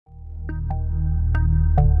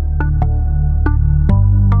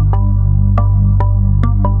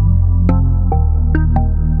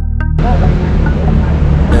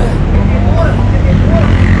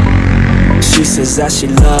says that she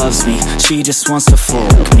loves me, she just wants to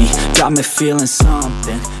fuck me. Got me feeling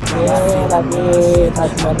something, got me feeling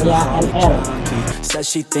nothing. Says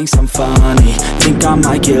she thinks I'm funny, think I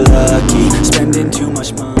might get lucky, spending too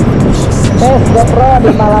much money.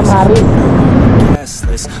 di malam hari.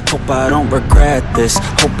 Hope I don't regret this,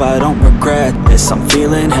 hope I don't regret this. I'm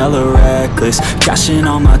feeling hella reckless, cashing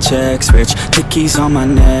all my checks, rich hickeys on my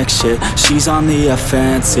neck, shit. She's on the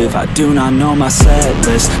offensive, I do not know my set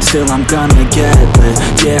list. Still I'm gonna get lit,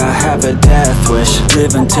 yeah I have a death wish.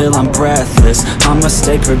 Live until I'm breathless, I'ma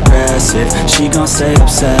stay progressive. She gon' stay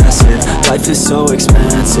obsessive, life is so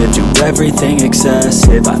expensive. Do everything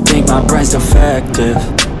excessive, I think my brain's defective,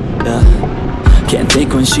 yeah. Can't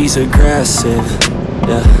think when she's aggressive,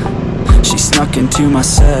 yeah. She snuck into my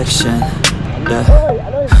section,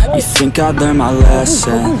 yeah. You think I'd learn my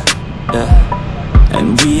lesson, yeah.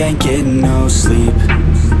 And we ain't getting no sleep.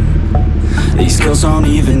 These girls don't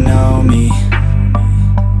even know me.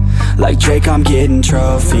 Like Drake, I'm getting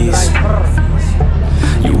trophies.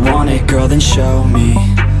 You want it, girl, then show me,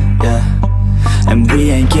 yeah. And we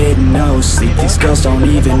ain't getting no sleep. These girls don't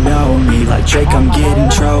even know me. Like Drake, I'm getting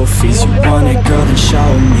trophies. You want it, girl, then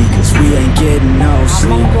show me. Cause we ain't getting no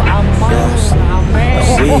sleep, yeah.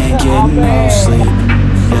 We ain't getting no sleep,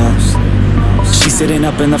 yeah. She's sitting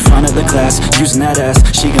up in the front of the class, using that ass,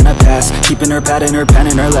 she gonna pass. Keeping her pad and her pen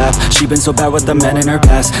in her lap. She been so bad with the men in her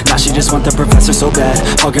past. Now she just want the professor so bad.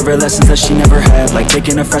 I'll give her lessons that she never had, like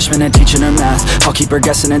taking a freshman and teaching her math. I'll keep her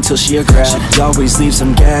guessing until she a grad. She always leaves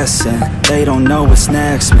them guessing, they don't know what's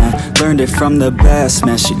next, man. Learned it from the best,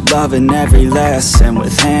 man. She loving every lesson,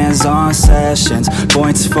 with hands-on sessions,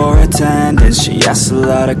 points for attendance. She asks a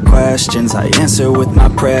lot of questions, I answer with my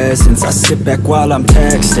presence. I sit back while I'm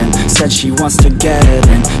texting, said she wants to get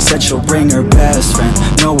in, said she'll bring her best friend.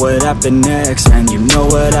 Know what happened next, man, you know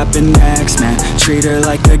what happened next, man. Treat her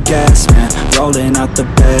like a guest, man, rolling out the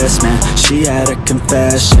best, man. She had a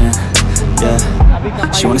confession,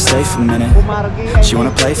 yeah. She wanna stay for a minute, she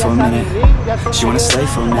wanna play for a minute, she wanna stay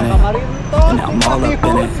for a minute, and now I'm all up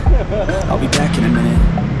in it. I'll be back in a minute,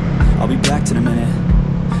 I'll be back in a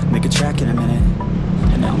minute, make a track in a minute,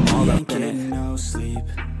 and now I'm all up in it. No sleep,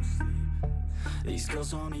 these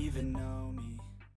girls don't even know.